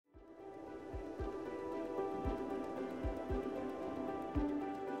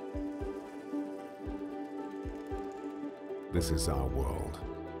This is our world.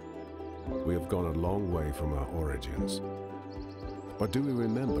 We have gone a long way from our origins. But do we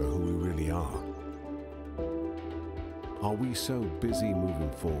remember who we really are? Are we so busy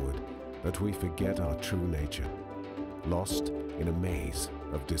moving forward that we forget our true nature, lost in a maze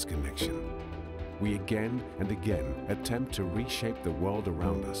of disconnection? We again and again attempt to reshape the world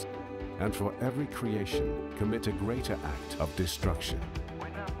around us, and for every creation commit a greater act of destruction.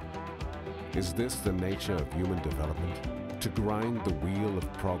 Is this the nature of human development? To grind the wheel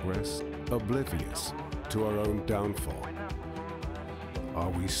of progress, oblivious to our own downfall?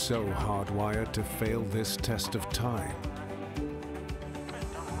 Are we so hardwired to fail this test of time?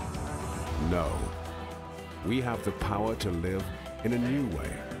 No. We have the power to live in a new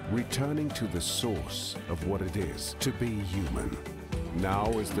way, returning to the source of what it is to be human. Now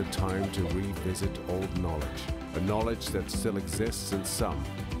is the time to revisit old knowledge, a knowledge that still exists in some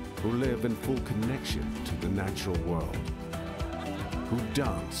who live in full connection to the natural world, who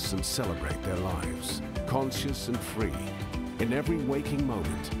dance and celebrate their lives, conscious and free, in every waking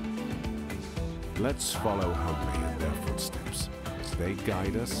moment. Let's follow humbly in their footsteps as they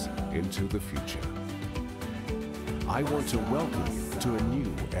guide us into the future. I want to welcome you to a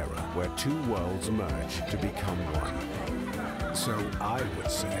new era where two worlds merge to become one. So I would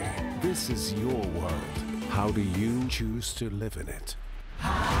say, this is your world. How do you choose to live in it?